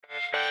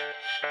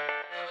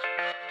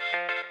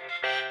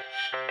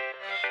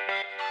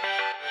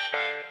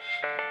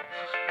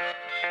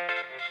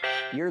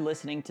You're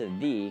listening to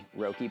the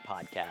Roki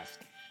Podcast,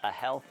 a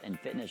health and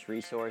fitness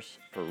resource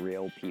for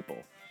real people.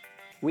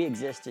 We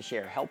exist to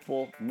share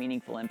helpful,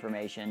 meaningful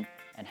information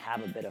and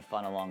have a bit of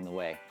fun along the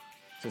way.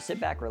 So sit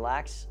back,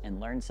 relax, and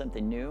learn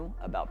something new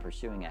about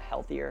pursuing a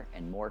healthier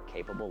and more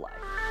capable life.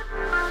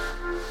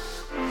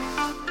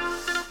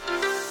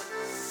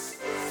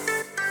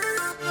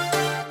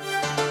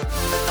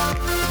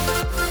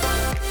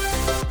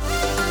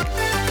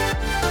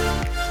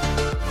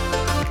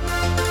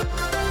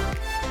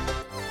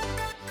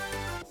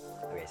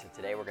 Okay, so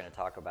today we're going to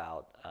talk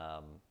about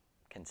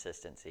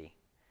consistency.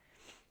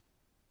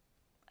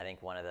 I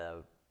think one of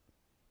the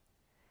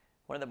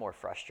more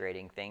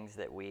frustrating things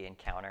that we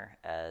encounter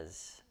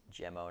as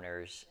gym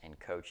owners and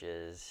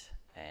coaches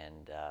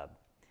and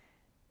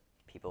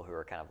people who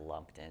are kind of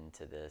lumped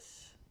into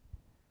this,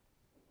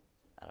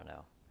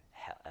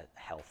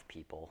 health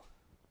people,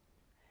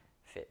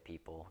 fit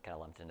people, kind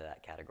of lumped into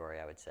that category,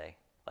 I would say,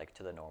 like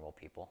to the normal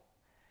people.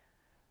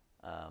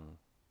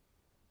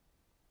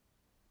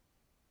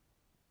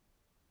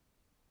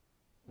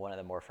 One of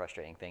the more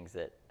frustrating things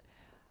that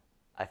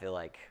I feel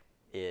like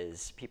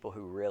is people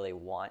who really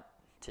want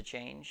to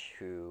change,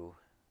 who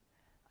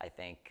I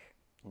think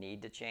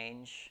need to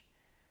change,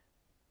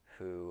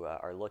 who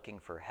are looking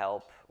for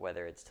help,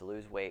 whether it's to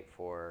lose weight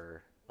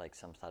for like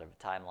some sort of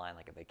a timeline,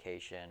 like a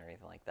vacation or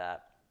anything like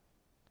that,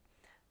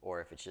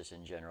 or if it's just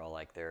in general,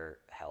 like their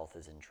health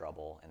is in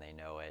trouble and they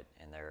know it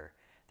and they're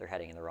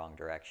heading in the wrong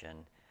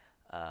direction.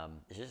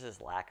 It's just this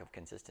lack of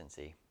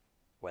consistency,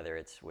 whether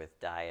it's with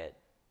diet,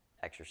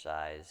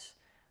 exercise,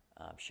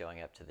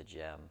 showing up to the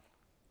gym.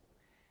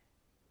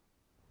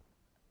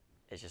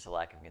 It's just a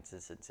lack of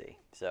consistency.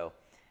 So,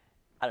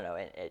 I don't know,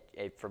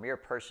 from your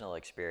personal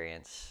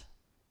experience,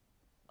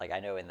 like I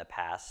know in the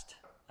past,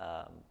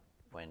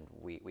 when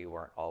we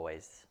weren't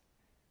always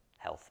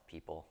health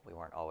people, we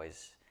didn't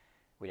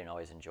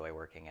always enjoy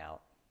working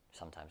out,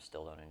 sometimes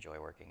still don't enjoy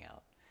working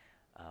out.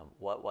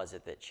 What was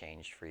it that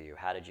changed for you?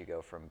 How did you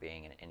go from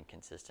being an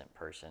inconsistent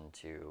person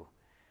to,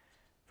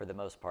 for the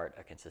most part,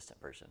 a consistent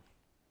person?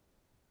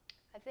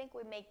 I think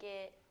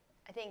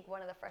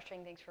one of the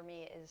frustrating things for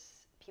me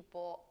is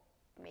people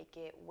make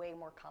it way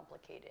more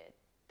complicated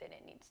than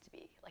it needs to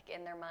be. Like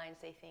in their minds,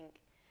 they think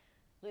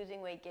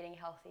losing weight, getting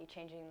healthy,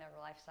 changing their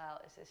lifestyle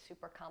is this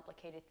super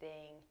complicated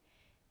thing,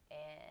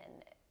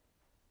 and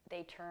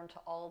they turn to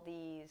all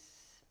these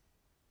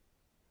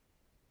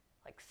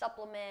like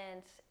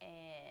supplements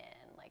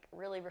and like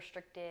really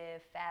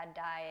restrictive fad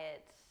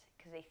diets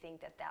because they think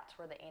that that's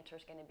where the answer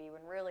is going to be,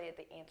 when really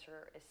the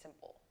answer is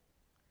simple.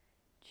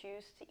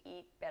 Choose to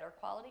eat better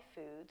quality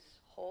foods,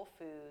 whole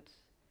foods,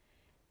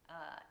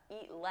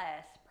 eat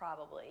less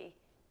probably,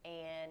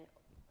 and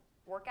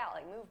work out,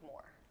 like move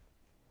more.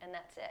 And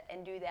that's it.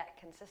 And do that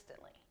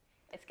consistently.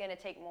 It's going to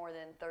take more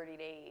than 30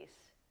 days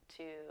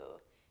to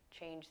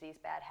change these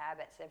bad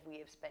habits that we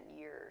have spent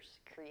years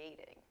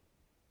creating.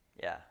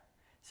 Yeah.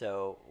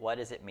 So what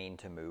does it mean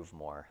to move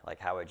more? Like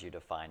how would you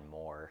define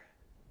more?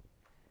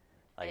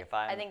 Like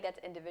I think that's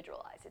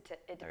individualized.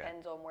 It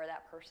depends on where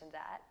that person's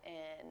at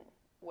and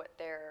what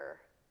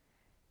their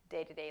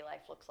day-to-day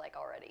life looks like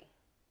already.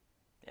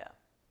 Yeah.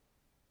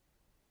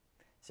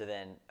 So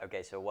then,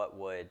 so what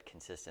would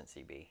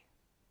consistency be?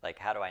 Like,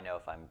 how do I know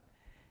if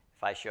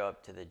I show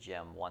up to the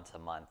gym once a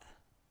month,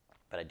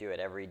 but I do it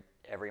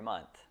every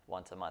month,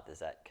 once a month, is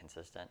that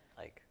consistent?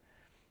 Like,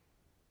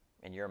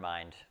 in your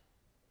mind,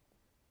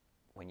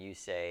 when you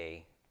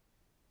say...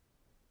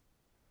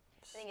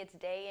 I think it's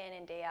day in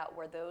and day out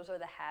where those are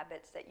the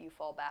habits that you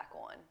fall back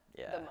on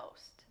the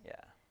most.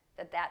 Yeah.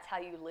 That's how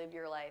you live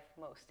your life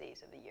most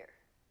days of the year.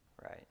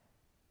 Right.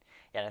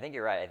 Yeah, and I think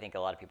you're right. I think a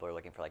lot of people are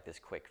looking for like this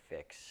quick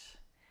fix.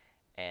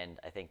 And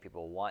I think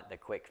people want the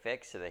quick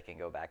fix so they can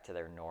go back to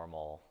their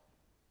normal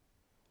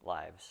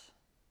lives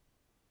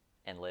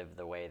and live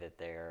the way that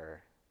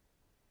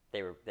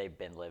they've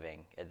been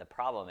living. And the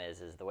problem is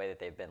the way that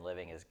they've been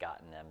living has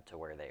gotten them to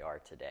where they are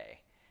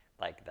today.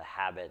 Like the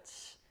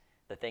habits,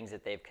 the things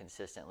that they've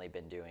consistently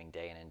been doing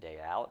day in and day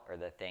out are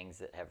the things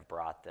that have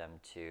brought them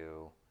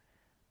to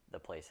the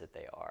place that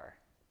they are.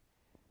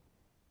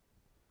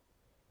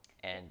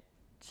 And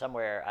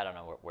somewhere, I don't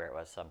know where it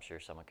was, so I'm sure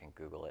someone can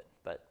Google it,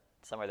 but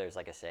somewhere there's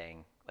like a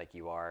saying, like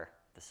you are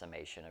the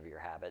summation of your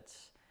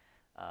habits.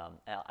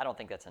 And I don't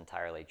think that's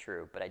entirely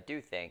true, but I do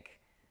think,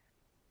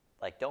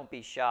 like, don't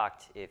be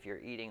shocked if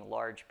you're eating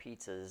large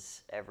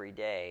pizzas every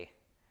day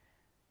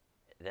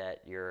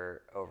that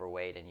you're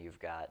overweight and you've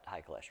got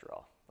high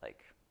cholesterol.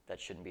 Like, that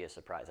shouldn't be a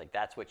surprise. Like,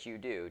 that's what you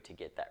do to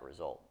get that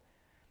result.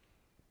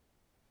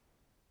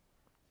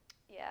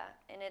 Yeah,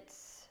 and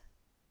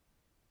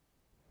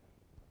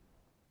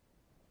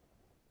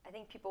I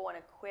think people want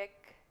a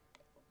quick,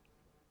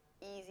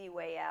 easy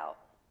way out.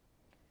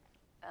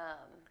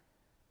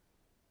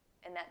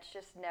 And that's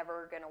just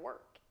never going to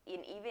work.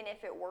 And even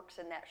if it works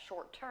in that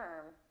short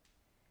term,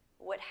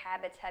 what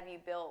habits have you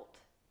built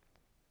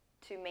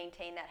to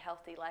maintain that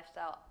healthy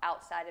lifestyle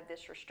outside of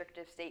this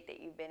restrictive state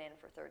that you've been in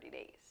for 30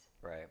 days.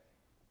 Right.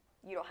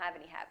 You don't have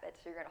any habits,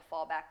 so you're going to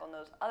fall back on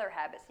those other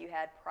habits you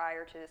had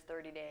prior to this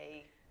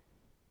 30-day,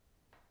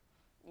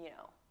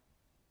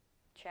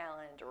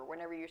 challenge, or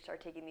whenever you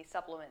start taking these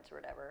supplements or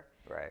whatever.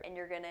 Right. And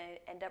you're going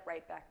to end up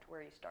right back to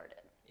where you started.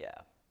 Yeah.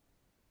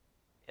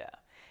 Yeah.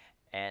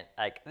 And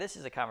like, this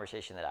is a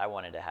conversation that I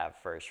wanted to have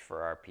first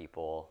for our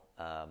people,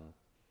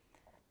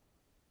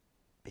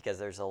 because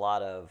there's a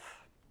lot of,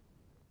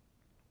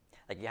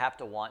 like, you have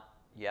to want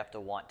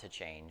to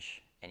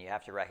change, and you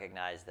have to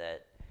recognize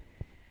that,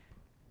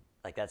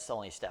 like, that's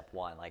only step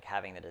one. Like,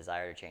 having the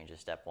desire to change is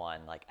step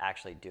one. Like,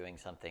 actually doing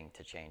something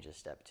to change is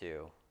step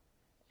two.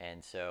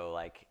 And so,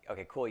 like,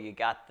 okay, cool, you've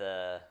got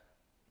the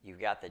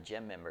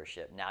gym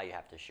membership. Now you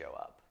have to show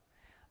up.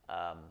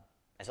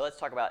 And so let's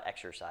talk about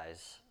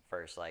exercise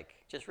first. Like,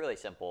 just really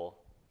simple.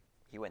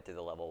 You went through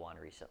the level 1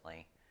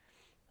 recently.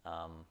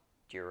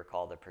 Do you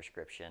recall the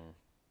prescription?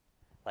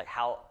 Like,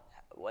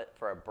 what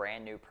for a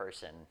brand new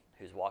person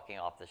who's walking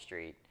off the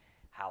street,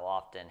 how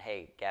often,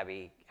 hey,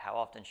 Gabby, how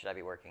often should I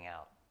be working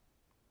out?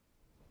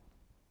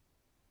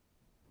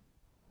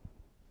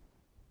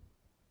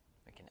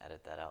 We can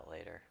edit that out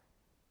later.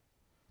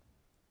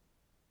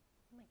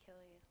 I'm going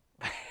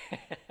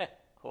to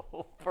kill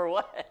you. For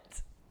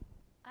what?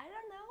 I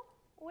don't know.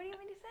 What do you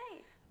want me to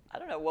say? I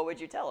don't know. What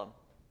would you tell them?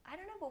 I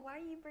don't know, but why are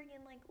you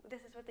bringing, like,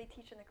 this is what they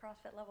teach in the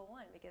CrossFit Level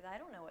 1? Because I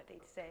don't know what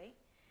they'd say.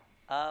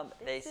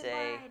 This is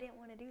why I didn't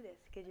want to do this,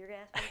 because you're going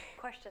to ask me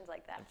questions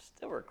like that. I'm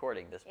still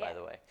recording this, by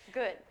the way.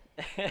 Good.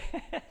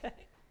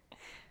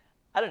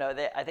 I don't know.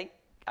 I think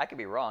I could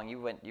be wrong.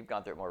 You've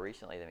gone through it more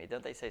recently than me.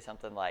 Don't they say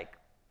something like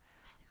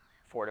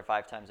 4 to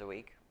 5 times a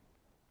week?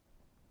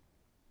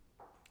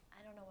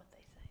 I don't know what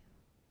they say.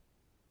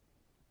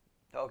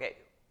 Okay.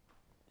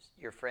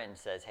 Your friend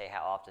says, hey,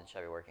 how often should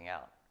I be working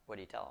out? What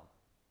do you tell them?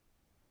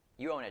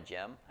 You own a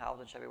gym. How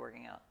often should I be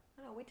working out?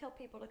 I don't know. We tell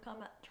people to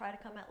try to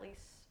come at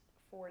least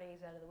 4 days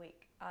out of the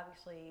week.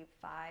 Obviously,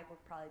 5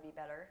 would probably be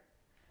better.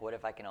 What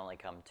if I can only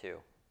come 2?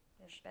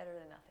 It's better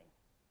than nothing.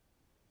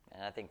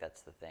 And I think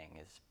that's the thing,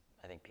 is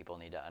I think people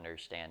need to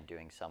understand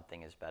doing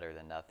something is better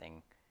than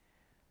nothing.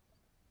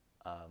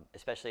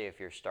 Especially if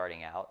you're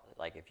starting out,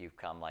 like if you've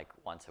come like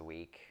once a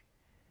week,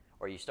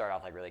 or you start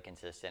off like really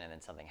consistent and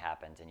then something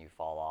happens and you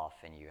fall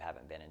off and you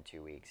haven't been in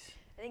 2 weeks.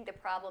 I think the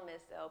problem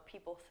is, though,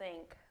 people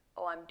think,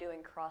 oh, I'm doing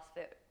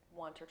CrossFit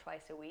once or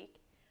twice a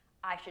week,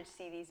 I should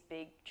see these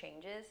big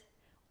changes.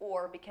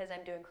 Or because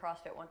I'm doing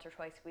CrossFit once or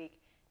twice a week,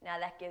 now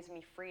that gives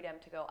me freedom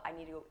to go, I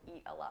need to go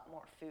eat a lot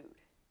more food.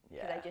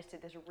 Because I just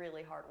did this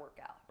really hard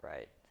workout.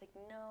 Right. It's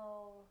like,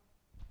 no,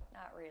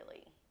 not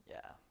really. Yeah.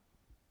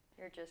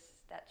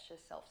 That's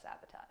just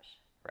self-sabotage.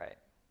 Right.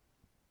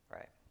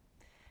 Right.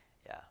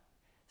 Yeah.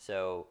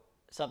 So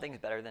something's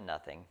better than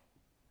nothing.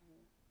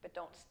 But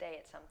don't stay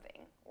at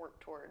something. Work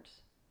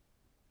towards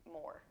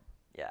more.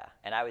 Yeah.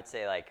 And I would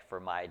say, like, for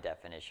my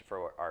definition,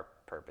 for our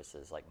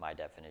purposes, like my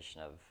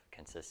definition of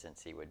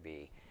consistency would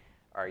be,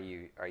 are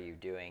you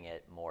doing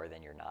it more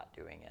than you're not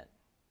doing it?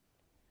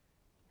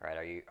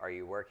 Right? Are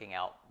you working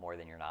out more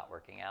than you're not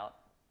working out?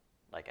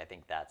 Like, I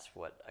think that's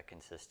what a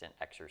consistent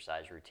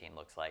exercise routine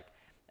looks like.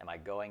 Am I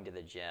going to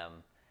the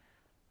gym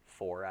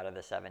 4 out of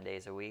the 7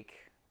 days a week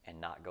and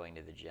not going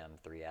to the gym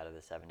 3 out of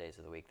the 7 days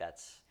of the week?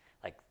 That's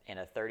like, in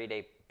a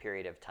 30-day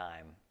period of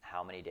time,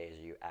 how many days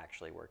are you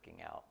actually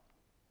working out?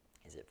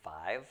 Is it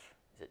 5?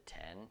 Is it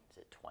 10? Is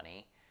it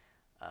 20?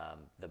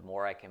 The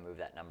more I can move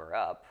that number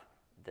up,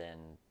 then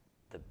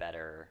the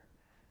better.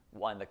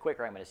 1, the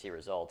quicker I'm going to see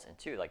results, and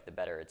 2, like, the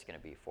better it's going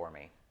to be for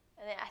me.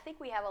 And then I think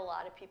we have a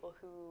lot of people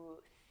who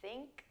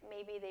think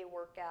maybe they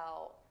work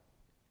out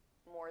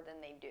more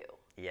than they do.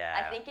 Yeah.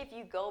 I think if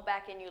you go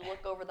back and you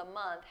look over the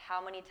month,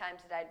 how many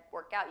times did I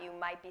work out, you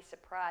might be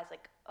surprised,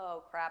 like,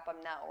 oh crap,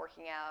 I'm not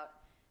working out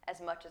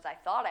as much as I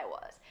thought I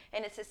was.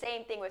 And it's the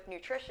same thing with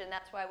nutrition.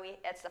 That's why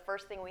it's the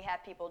first thing we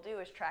have people do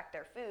is track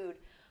their food.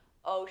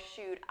 Oh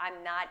shoot,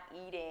 I'm not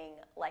eating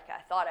like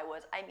I thought I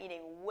was. I'm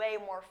eating way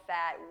more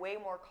fat, way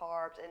more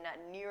carbs, and not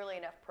nearly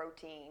enough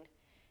protein.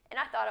 And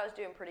I thought I was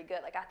doing pretty good.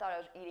 Like, I thought I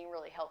was eating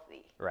really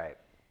healthy. Right.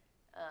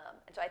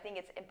 And so I think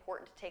it's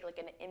important to take like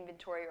an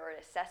inventory or an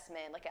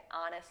assessment, like an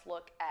honest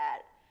look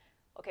at,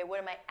 okay, what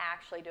am I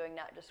actually doing,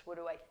 not just what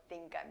do I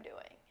think I'm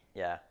doing.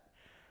 Yeah.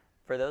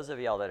 For those of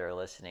y'all that are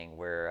listening,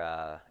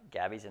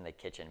 Gabby's in the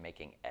kitchen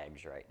making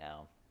eggs right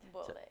now.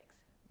 Boiled eggs.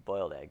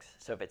 Boiled eggs.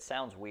 So if it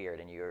sounds weird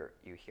and you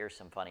hear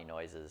some funny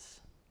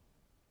noises,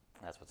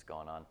 that's what's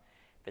going on.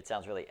 If it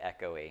sounds really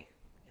echoey,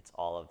 it's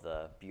all of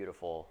the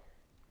beautiful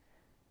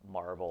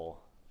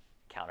marble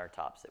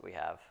countertops that we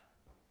have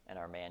in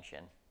our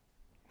mansion.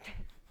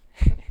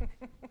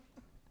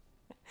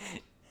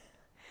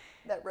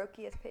 That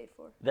Roki has paid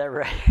for. That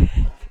right.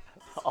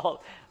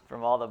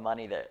 From all the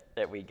money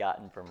that we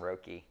gotten from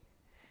Roki.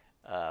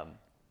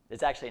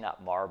 It's actually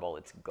not marble,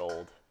 it's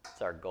gold.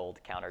 It's our gold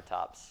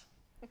countertops.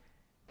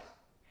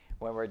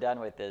 When we're done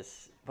with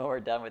this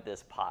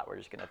pot, we're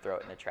just going to throw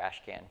it in the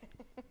trash can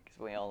because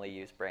we only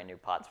use brand new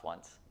pots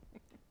once.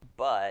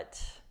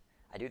 But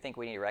I do think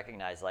we need to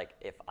recognize, like,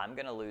 if I'm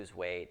going to lose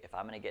weight, if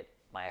I'm going to get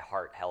my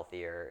heart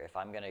healthier, if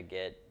I'm going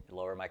to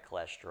lower my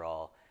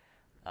cholesterol,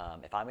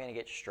 if I'm going to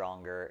get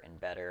stronger and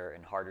better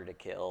and harder to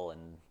kill and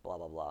blah,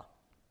 blah, blah,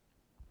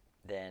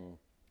 then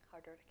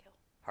Harder to kill.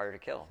 harder to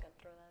I kill. was gonna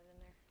throw that in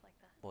there like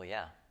that. Well,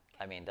 yeah.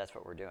 I mean, that's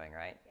what we're doing,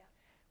 right? Yeah.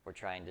 We're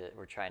trying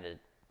to,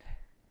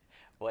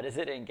 what is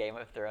it in Game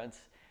of Thrones?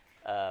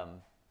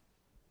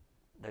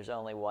 There's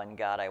only one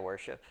God I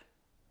worship,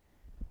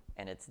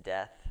 and it's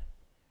death.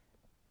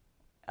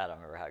 I don't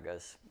remember how it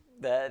goes.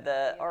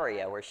 The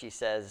aria where she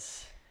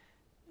says,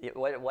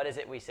 what is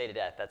it we say to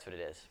death? That's what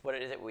it is. What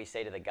is it we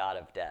say to the God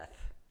of death?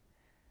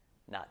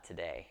 Not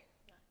today.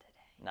 Not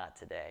today. Not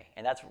today.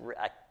 And that's,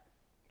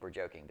 we're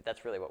joking, but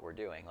that's really what we're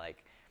doing.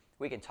 Like,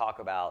 we can talk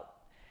about,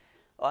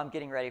 oh, I'm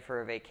getting ready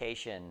for a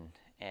vacation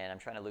and I'm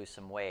trying to lose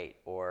some weight,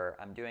 or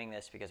I'm doing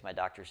this because my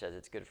doctor says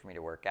it's good for me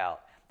to work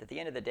out. At the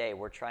end of the day,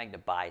 we're trying to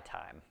buy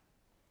time.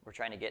 We're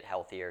trying to get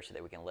healthier so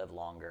that we can live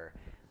longer.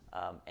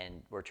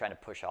 And we're trying to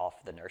push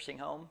off the nursing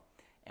home,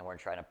 and we're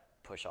trying to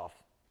push off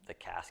the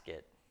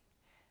casket.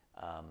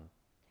 Not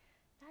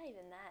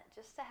even that,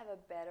 just to have a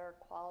better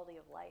quality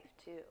of life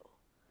too.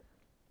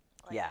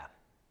 Like, yeah.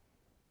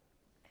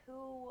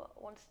 Who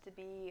wants to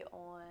be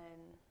on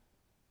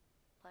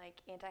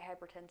like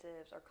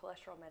antihypertensives or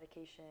cholesterol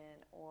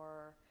medication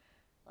or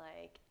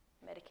like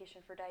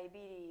medication for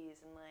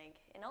diabetes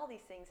and all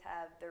these things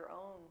have their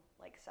own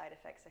like side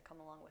effects that come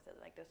along with it,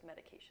 like those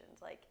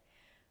medications. Like,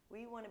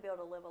 we want to be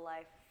able to live a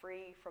life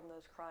free from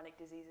those chronic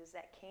diseases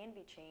that can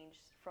be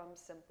changed from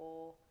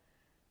simple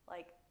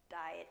like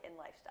diet and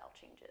lifestyle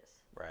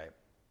changes. Right.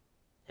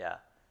 Yeah.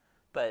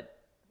 But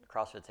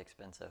CrossFit's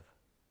expensive.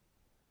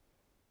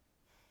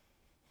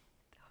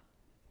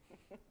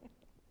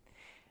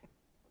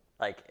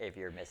 Like, if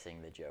you're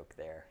missing the joke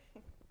there,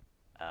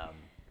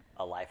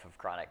 a life of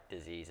chronic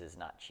disease is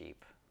not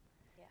cheap.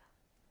 Yeah.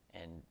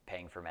 And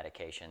paying for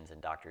medications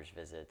and doctor's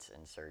visits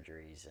and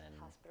surgeries and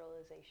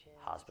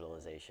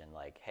hospitalization,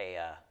 like, hey,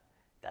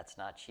 that's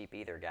not cheap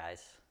either,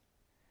 guys.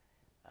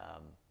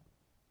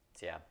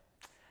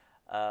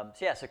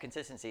 So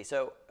consistency.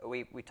 So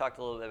we talked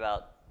a little bit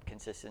about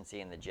consistency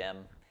in the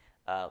gym.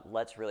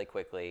 Let's really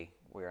quickly,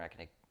 we're not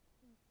going to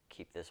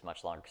keep this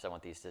much longer because I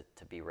want these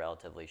to be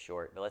relatively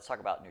short, but let's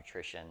talk about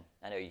nutrition.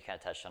 I know you kind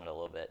of touched on it a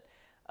little bit.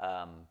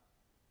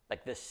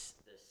 Like the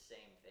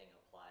same thing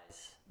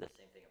applies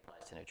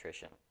to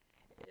nutrition.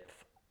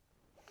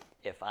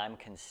 If I'm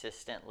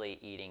consistently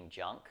eating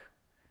junk,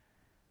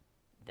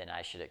 then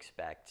I should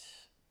expect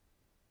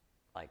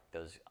like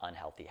those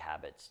unhealthy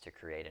habits to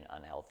create an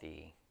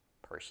unhealthy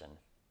person.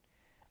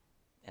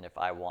 And if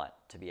I want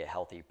to be a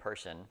healthy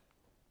person,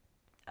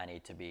 I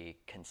need to be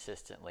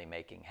consistently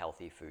making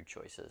healthy food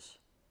choices.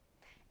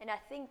 And I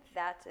think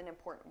that's an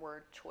important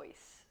word,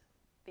 choice,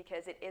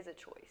 because it is a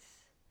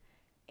choice.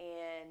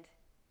 And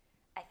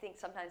I think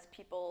sometimes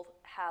people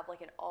have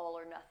like an all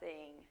or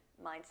nothing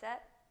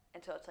mindset.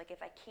 And so it's like,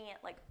 if I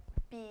can't like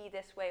be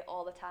this way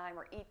all the time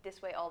or eat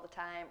this way all the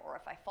time, or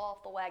if I fall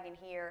off the wagon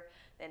here,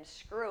 then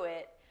screw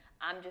it.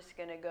 I'm just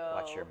going to go.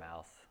 Watch your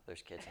mouth.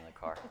 There's kids in the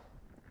car.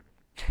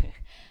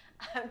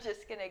 I'm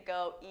just going to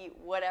go eat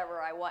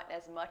whatever I want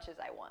as much as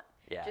I want.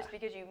 Yeah. Just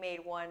because you made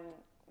one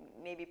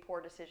maybe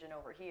poor decision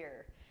over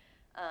here.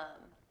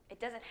 It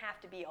doesn't have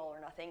to be all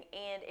or nothing,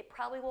 and it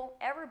probably won't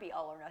ever be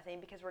all or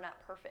nothing because we're not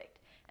perfect.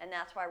 And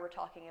that's why we're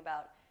talking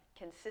about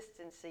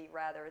consistency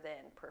rather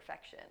than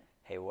perfection.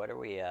 Hey, what are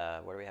we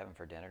having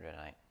for dinner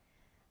tonight?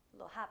 A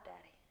little Hop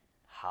Daddy.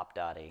 Hop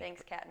Daddy.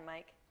 Thanks, Kat and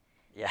Mike.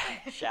 Yeah,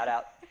 shout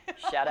out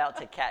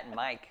to Kat and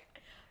Mike.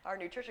 Our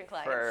nutrition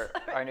clients. For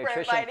our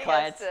nutrition for inviting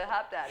clients. us to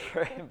Hop Daddy.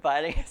 For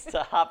inviting us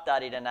to Hop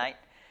Daddy tonight,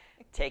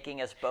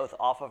 taking us both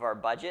off of our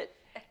budget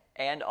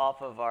and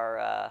off of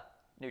our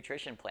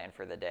nutrition plan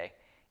for the day.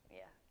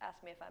 Yeah,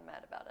 ask me if I'm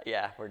mad about it.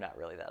 Yeah, we're not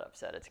really that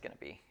upset. It's gonna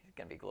be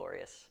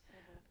glorious.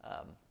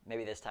 Mm-hmm.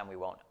 Maybe this time we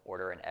won't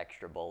order an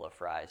extra bowl of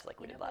fries like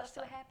we did last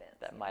time.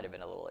 That might have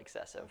been a little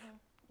excessive.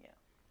 Mm-hmm. Yeah.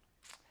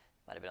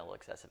 Might have been a little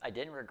excessive. I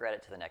didn't regret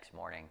it to the next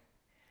morning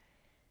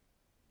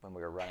when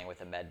we were running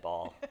with a med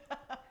ball.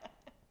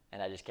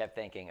 And I just kept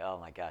thinking, oh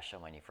my gosh, so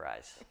many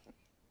fries.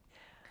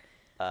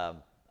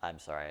 I'm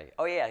sorry.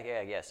 Oh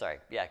yeah, sorry.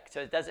 Yeah,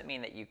 so it doesn't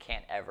mean that you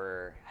can't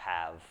ever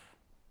have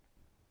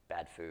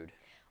bad food.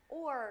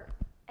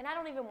 And I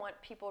don't even want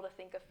people to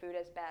think of food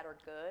as bad or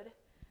good.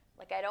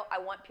 Like, I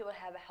want people to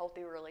have a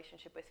healthy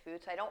relationship with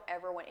food, so I don't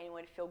ever want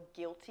anyone to feel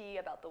guilty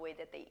about the way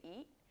that they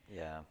eat.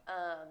 Yeah.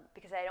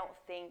 Because I don't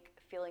think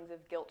feelings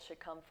of guilt should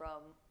come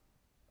from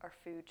our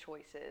food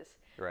choices.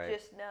 Right.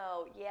 Just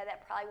know, yeah,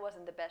 that probably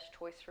wasn't the best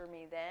choice for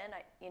me then.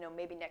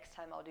 Maybe next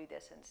time I'll do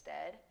this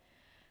instead.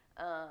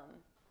 I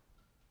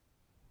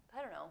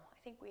don't know. I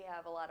think we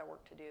have a lot of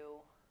work to do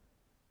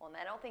on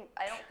that. I don't think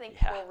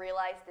Yeah. people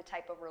realize the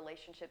type of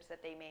relationships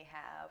that they may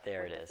have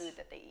with the food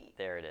that they eat.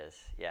 There it is.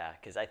 Yeah,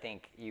 because I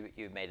think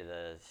you made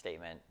the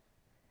statement,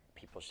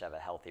 people should have a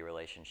healthy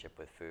relationship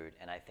with food.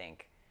 And I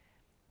think,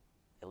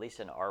 at least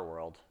in our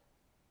world,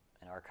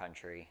 in our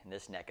country, in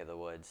this neck of the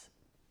woods,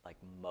 like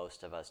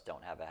most of us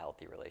don't have a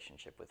healthy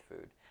relationship with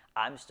food.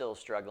 I'm still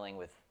struggling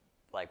with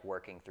like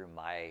working through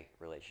my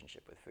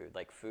relationship with food.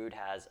 Like food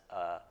has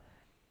a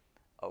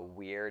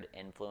weird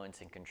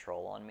influence and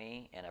control on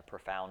me in a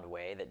profound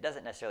way that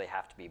doesn't necessarily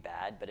have to be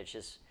bad, but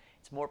it's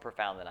more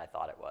profound than I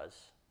thought it was.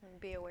 And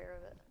be aware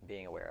of it.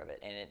 Being aware of it,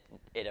 and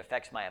it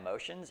affects my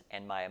emotions,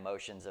 and my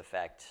emotions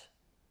affect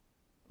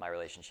my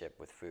relationship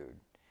with food.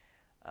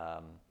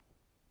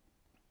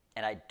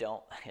 And I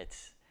don't.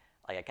 It's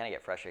like I kind of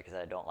get frustrated because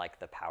I don't like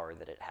the power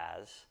that it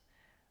has,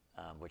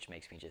 which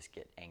makes me just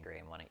get angry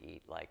and want to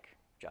eat like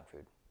junk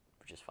food,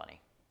 which is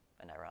funny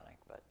and ironic,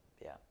 but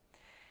yeah.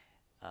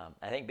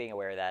 I think being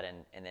aware of that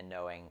and then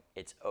knowing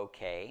it's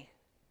okay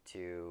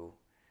to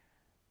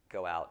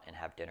go out and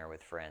have dinner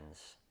with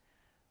friends,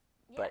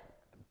 Yeah.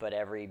 but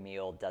every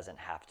meal doesn't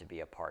have to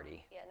be a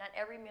party. Yeah, not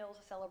every meal is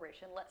a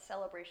celebration. Let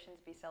celebrations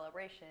be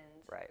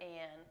celebrations. Right.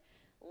 And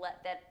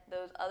let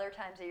those other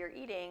times that you're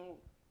eating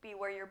be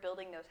where you're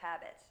building those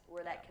habits,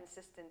 where that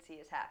consistency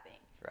is happening,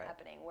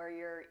 where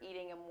you're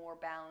eating a more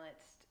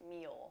balanced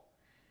meal.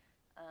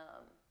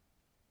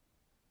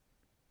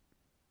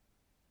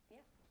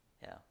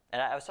 Yeah,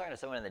 and I was talking to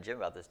someone in the gym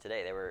about this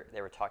today. They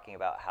were talking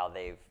about how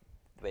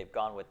they've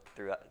gone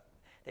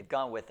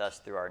with us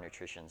through our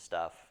nutrition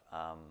stuff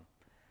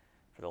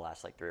for the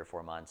last like 3 or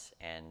 4 months,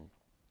 and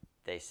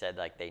they said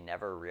like they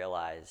never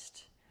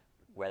realized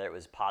whether it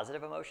was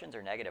positive emotions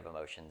or negative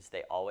emotions.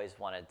 They always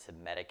wanted to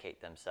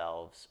medicate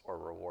themselves or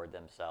reward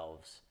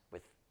themselves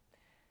with,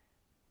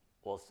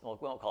 well,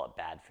 we won't call it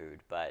bad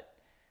food, but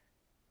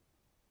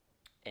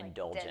Like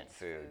indulgent dense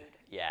food. food.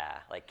 Yeah,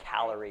 like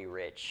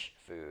calorie-rich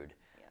food.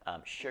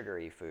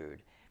 Sugary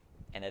food,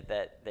 and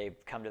that they've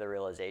come to the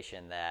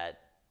realization that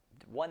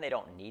one, they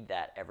don't need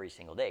that every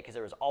single day because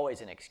there was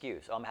always an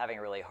excuse. Oh, I'm having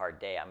a really hard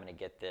day. I'm going to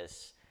get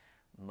this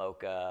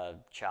mocha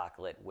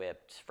chocolate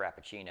whipped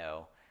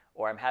frappuccino,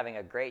 or I'm having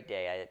a great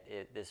day.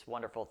 This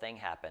wonderful thing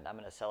happened. I'm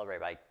going to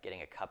celebrate by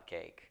getting a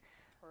cupcake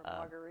Or a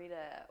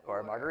margarita. or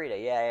a margarita.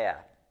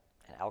 Yeah.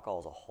 And alcohol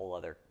is a whole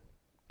other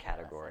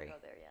category.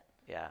 Let's not go there yet.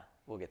 Yeah,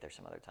 we'll get there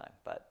some other time.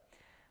 But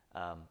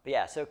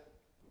yeah, so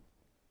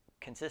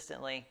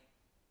consistently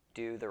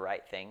do the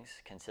right things.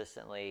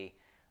 Consistently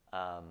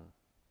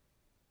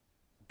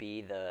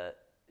do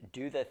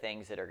the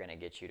things that are going to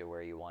get you to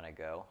where you want to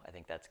go. I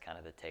think that's kind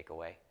of the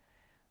takeaway.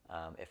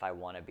 If I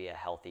want to be a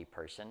healthy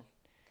person.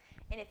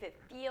 And if it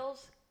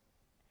feels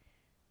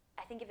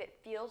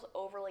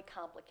overly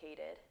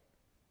complicated,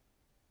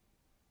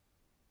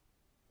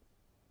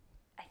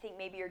 I think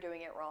maybe you're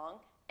doing it wrong,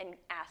 and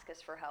ask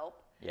us for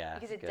help. Yeah,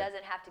 because it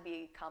doesn't have to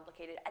be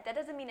complicated. That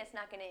doesn't mean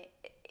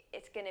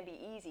it's gonna be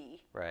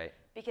easy. Right.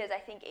 Because I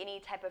think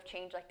any type of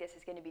change like this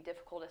is going to be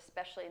difficult,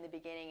 especially in the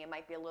beginning. It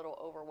might be a little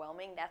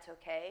overwhelming. That's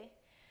okay,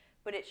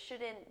 but it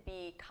shouldn't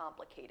be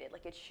complicated.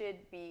 Like it's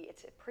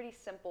a pretty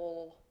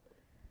simple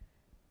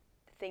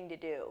thing to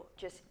do.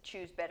 Just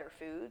choose better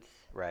foods.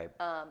 Right.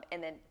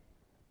 And then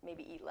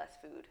maybe eat less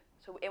food.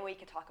 So, and we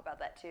can talk about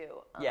that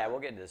too. Yeah, we'll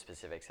get into the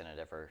specifics in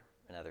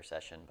another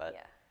session, but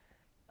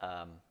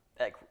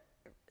like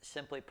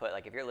simply put,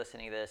 like if you're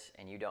listening to this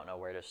and you don't know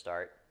where to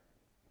start,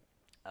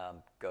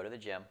 go to the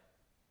gym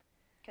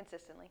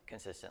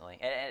consistently,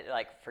 and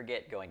like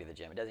forget going to the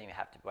gym. It doesn't even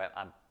have to.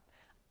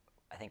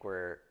 I think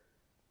we're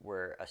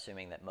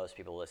assuming that most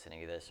people listening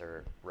to this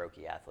are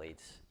Roki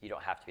athletes. You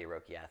don't have to be a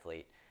Roki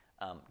athlete.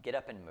 Get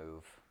up and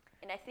move.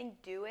 And I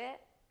think do it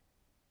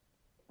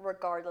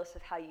regardless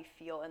of how you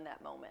feel in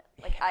that moment.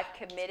 Like I've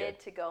committed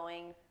to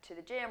going to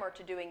the gym or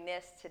to doing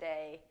this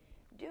today.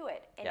 Do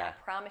it, and I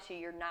promise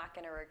you're not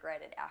going to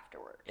regret it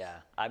afterwards. Yeah,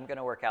 I'm going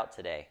to work out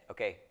today.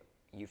 Okay,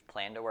 you've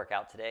planned to work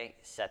out today.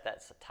 Set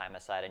that time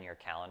aside in your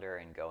calendar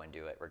and go and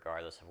do it,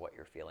 regardless of what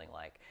you're feeling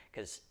like.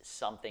 Because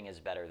something is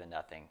better than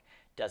nothing.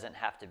 Doesn't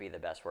have to be the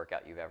best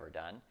workout you've ever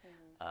done,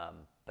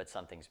 but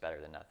something's better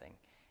than nothing.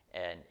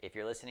 And if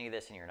you're listening to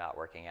this and you're not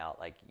working out,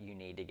 like you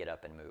need to get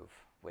up and move.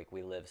 Like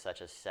we live such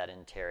a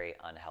sedentary,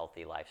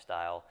 unhealthy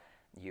lifestyle.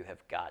 You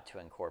have got to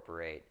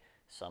incorporate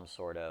some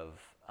sort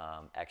of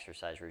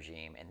exercise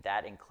regime, and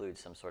that includes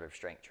some sort of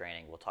strength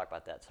training. We'll talk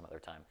about that some other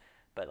time.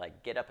 But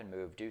like get up and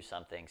move, do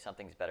something.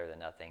 Something's better than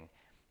nothing.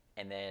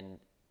 And then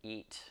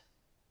eat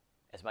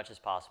as much as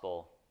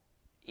possible.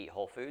 Eat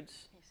whole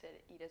foods. You said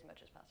eat as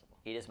much as possible.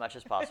 Eat as much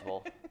as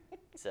possible.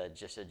 It's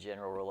just a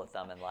general rule of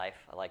thumb in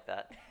life. I like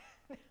that.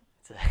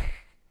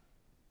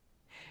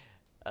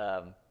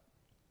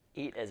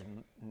 Eat as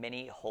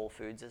many whole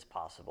foods as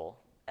possible,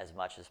 as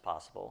much as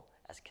possible,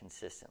 as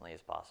consistently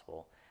as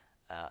possible.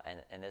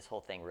 And this whole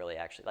thing really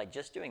actually, like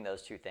just doing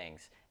those two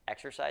things,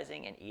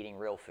 exercising and eating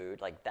real food,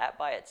 like that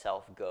by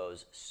itself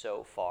goes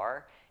so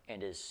far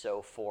and is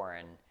so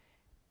foreign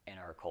in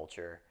our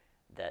culture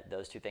that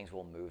those two things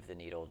will move the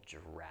needle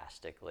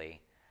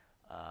drastically.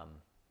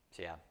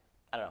 So yeah,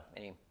 I don't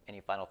know, any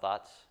final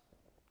thoughts?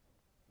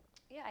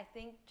 Yeah, I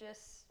think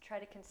just try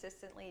to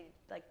consistently,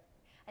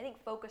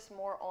 focus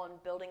more on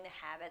building the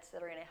habits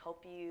that are going to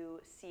help you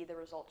see the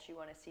results you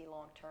want to see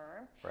long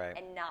term, right.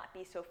 And not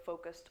be so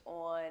focused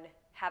on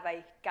have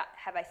I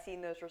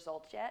seen those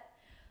results yet.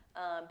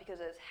 because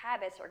those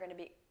habits are going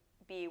to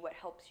be what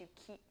helps you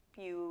keep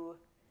you,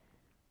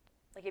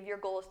 like if your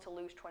goal is to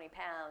lose 20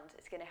 pounds,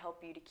 it's going to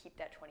help you to keep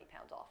that 20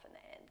 pounds off in the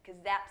end, because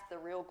that's the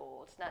real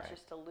goal. It's not Right.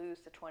 just to lose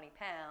the 20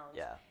 pounds.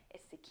 Yeah.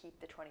 It's to keep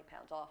the 20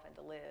 pounds off and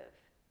to live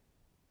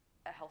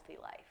a healthy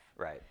life.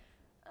 Right.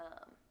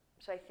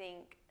 So I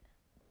think,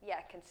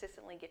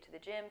 consistently get to the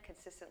gym,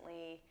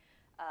 consistently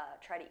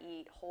try to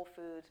eat whole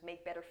foods,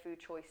 make better food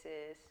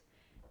choices,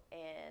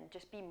 and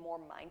just be more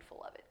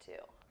mindful of it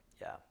too.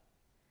 Yeah.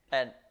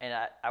 And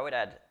I would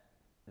add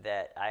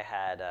that I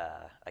had,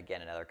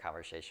 again, another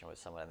conversation with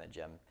someone in the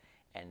gym,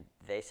 and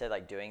they said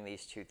like doing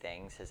these two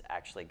things has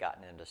actually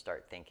gotten them to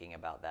start thinking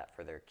about that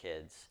for their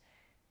kids,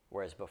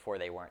 whereas before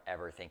they weren't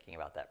ever thinking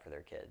about that for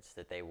their kids,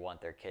 that they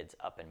want their kids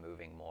up and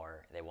moving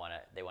more. They want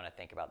to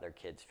think about their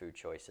kids' food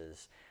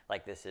choices.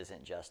 Like, this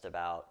isn't just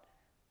about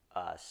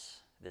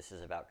us. This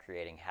is about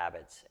creating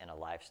habits and a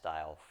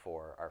lifestyle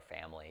for our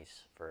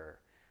families, for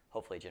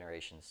hopefully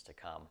generations to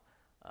come.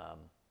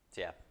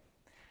 So yeah.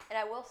 And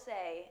I will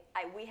say,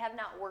 we have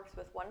not worked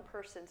with one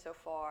person so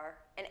far,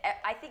 and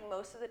I think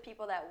most of the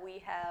people that we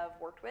have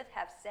worked with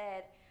have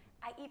said,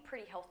 I eat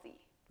pretty healthy.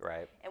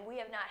 Right. And we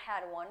have not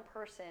had one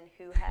person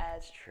who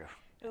has That's true.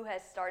 who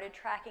has started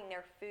tracking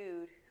their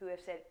food who have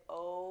said,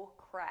 oh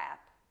crap,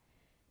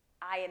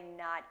 I am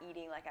not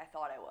eating like I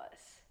thought I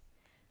was.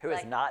 Who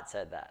has not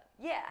said that?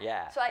 Yeah.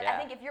 Yeah. So I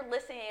think if you're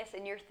listening to this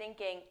and you're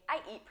thinking, I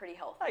eat pretty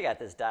healthy. I got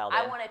this dialed in.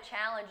 I want to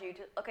challenge you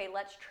to, okay,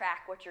 let's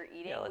track what you're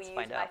eating. Yeah, let's we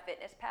find use out.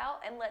 MyFitnessPal,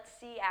 and let's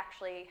see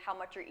actually how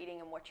much you're eating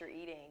and what you're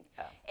eating.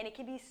 Yeah. And it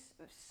can be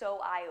so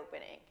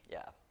eye-opening.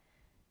 Yeah.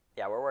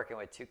 Yeah, we're working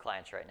with 2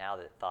 clients right now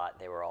that thought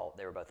they were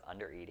both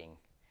under eating.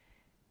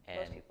 And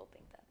Most people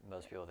think that.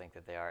 most people think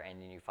that they are,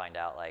 and then you find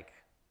out like,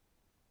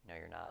 no,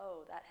 you're not.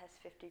 Oh, that has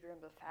 50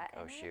 grams of fat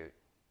in Oh it? shoot.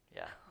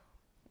 Yeah.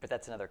 But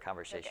that's another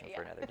conversation Okay,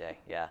 for yeah. another day.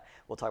 Yeah,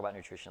 we'll talk about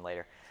nutrition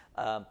later.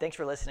 Thanks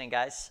for listening,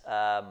 guys.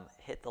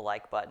 Hit the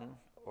like button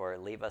or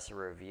leave us a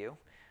review.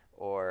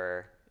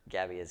 Or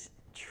Gabby is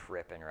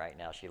tripping right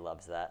now. She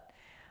loves that.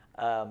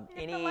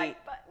 Hit the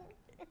like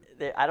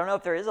button. I don't know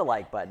if there is a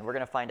like button. We're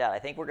going to find out. I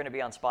think we're going to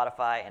be on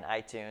Spotify and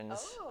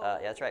iTunes. Oh.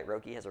 Yeah, that's right.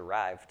 Roki has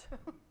arrived.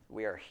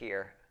 We are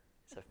here.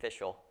 It's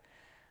official.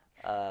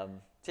 So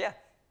yeah,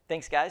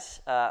 thanks, guys.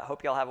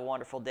 Hope y'all have a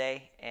wonderful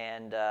day.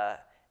 And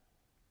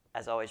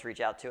as always,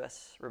 reach out to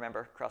us.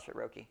 Remember, CrossFit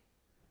Roki.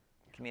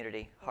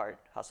 Community, heart,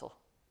 hustle.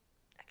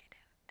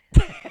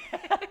 Okay,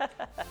 do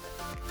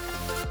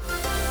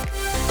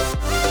it.